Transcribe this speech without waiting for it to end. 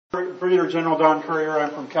Brigadier General Don Courier. I'm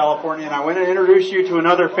from California, and I want to introduce you to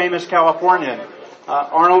another famous Californian,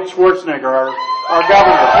 Arnold Schwarzenegger, our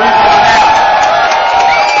governor. Please give him a hand.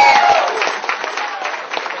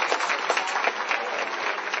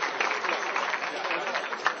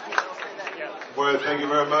 Well, thank you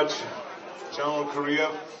very much, General Courier,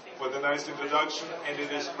 for the nice introduction, and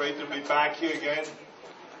it is great to be back here again.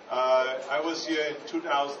 I was here in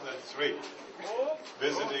 2003.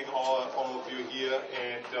 Visiting all of you here,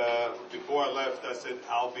 and before I left, I said,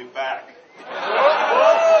 I'll be back.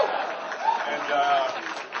 And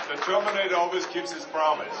the Terminator always keeps his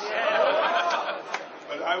promise.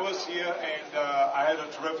 But I was here, and I had a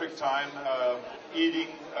terrific time eating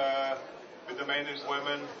with the men and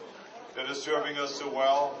women that are serving us so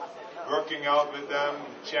well, working out with them,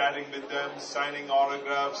 chatting with them, signing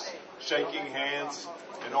autographs, shaking hands,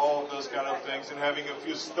 and all of those kind of things, and having a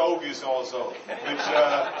few stogies also,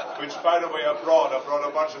 which by the way I brought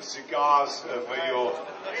a bunch of cigars for you,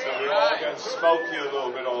 so we all can smoke here a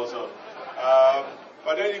little bit also.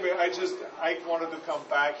 But anyway, I wanted to come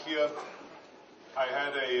back here. I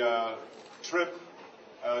had a trip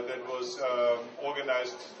that was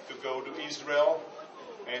organized to go to Israel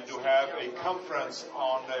and to have a conference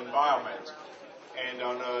on the environment and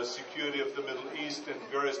on security of the Middle East and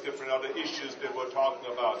various different other issues that we're talking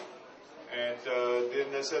about. And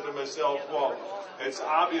then I said to myself, well, it's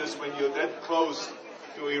obvious when you're that close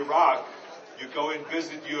to Iraq, you go and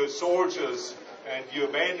visit your soldiers and your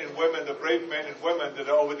men and women, the brave men and women that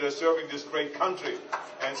are over there serving this great country.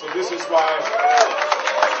 And so this is why...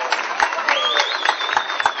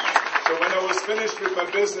 So when I was finished with my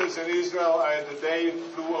business in Israel, I had a day,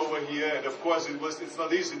 flew over here, and of course it's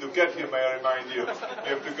not easy to get here, may I remind you.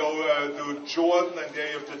 You have to go to Jordan, and then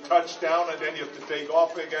you have to touch down, and then you have to take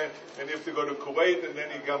off again, and you have to go to Kuwait, and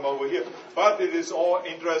then you come over here. But it is all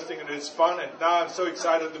interesting, and it's fun, and now I'm so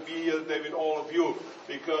excited to be here today with all of you,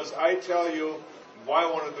 because I tell you why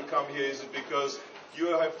I wanted to come here is because you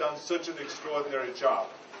have done such an extraordinary job.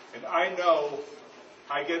 And I know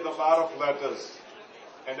I get a lot of letters,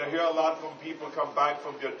 and I hear a lot from people come back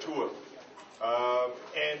from their tour,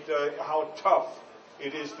 and how tough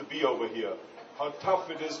it is to be over here, how tough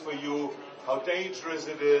it is for you, how dangerous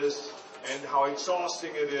it is, and how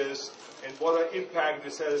exhausting it is, and what an impact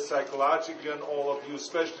this has psychologically on all of you,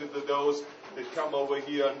 especially to those that come over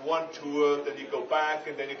here on one tour, then you go back,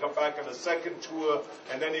 and then you come back on a second tour,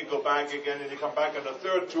 and then you go back again, and you come back on a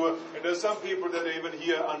third tour, and there's some people that are even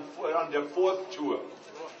here on their fourth tour.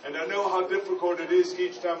 And I know how difficult it is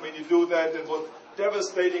each time when you do that, and what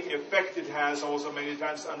devastating effect it has also many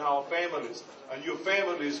times on our families, on your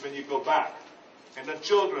families when you go back. And the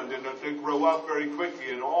children, they grow up very quickly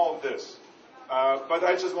and all of this. But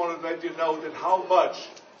I just want to let you know that how much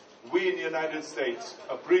we in the United States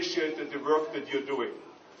appreciate the work that you're doing.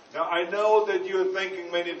 Now, I know that you're thinking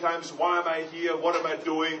many times, why am I here? What am I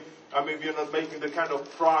doing? I mean, you're not making the kind of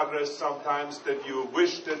progress sometimes that you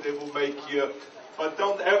wish that they will make here. But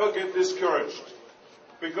don't ever get discouraged,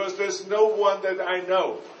 because there's no one that I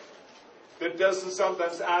know that doesn't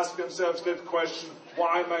sometimes ask themselves that question,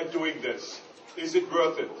 why am I doing this? Is it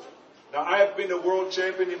worth it? Now, I have been a world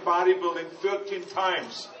champion in bodybuilding 13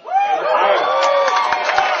 times, and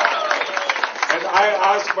I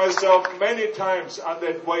ask myself many times on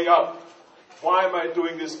that way up, why am I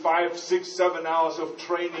doing this 5, 6, 7 hours of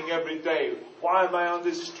training every day? Why am I on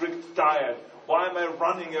this strict diet? Why am I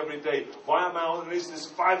running every day? Why am I on this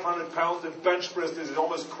 500 pounds in bench press? This is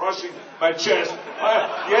almost crushing my chest.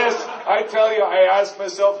 Yes, I tell you, I ask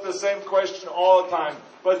myself the same question all the time.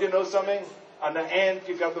 But you know something? On the end,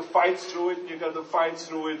 you got to fight through it, and you got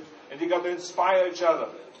to inspire each other.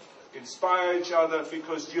 Inspire each other,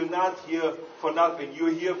 because you're not here for nothing.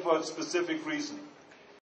 You're here for a specific reason.